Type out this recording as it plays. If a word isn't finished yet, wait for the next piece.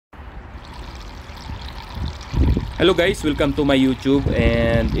Hello guys, welcome to my YouTube,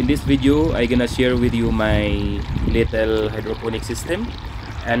 and in this video I gonna share with you my little hydroponic system.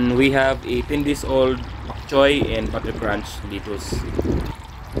 And we have a 10 days old pak choy and butter crunch lettuce.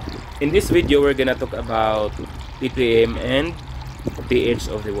 In this video we're gonna talk about ppm and pH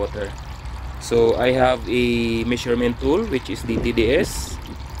of the water. So I have a measurement tool, which is the TDS,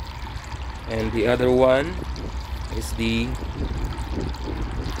 and the other one is the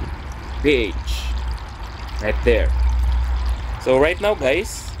pH right there. So right now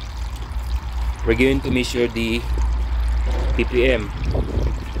guys, we're going to measure the ppm.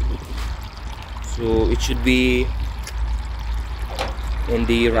 So it should be in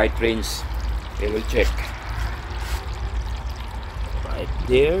the right range. Okay, we'll check right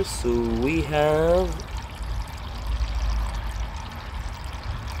there. So we have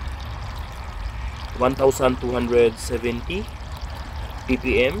 1270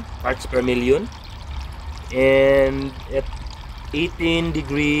 ppm, parts per million, and at 18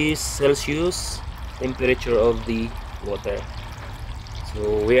 degrees Celsius temperature of the water.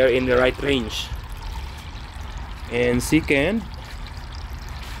 So we are in the right range. And second,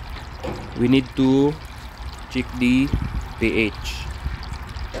 we need to check the pH.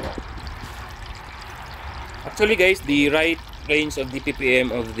 Actually guys, the right range of the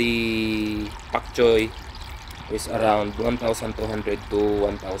ppm of the pak choy is around 1200 to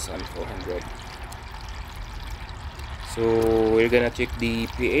 1400. So we're gonna check the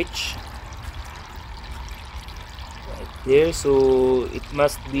pH right there. So it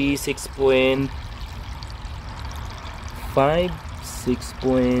must be 6.5,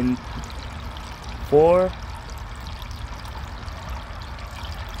 6.4.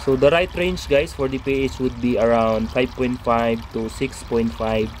 So the right range guys for the pH would be around 5.5 to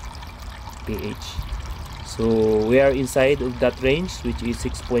 6.5 pH. So we are inside of that range, which is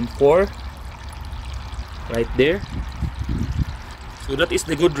 6.4 right there. So that is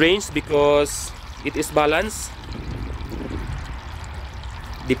the good range because it is balanced.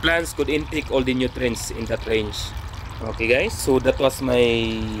 The plants could intake all the nutrients in that range. Okay guys, so that was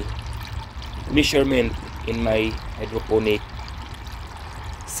my measurement in my hydroponic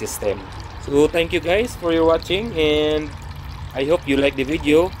system. So thank you guys for your watching, and I hope you like the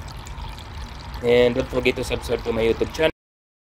video, and don't forget to subscribe to my YouTube channel.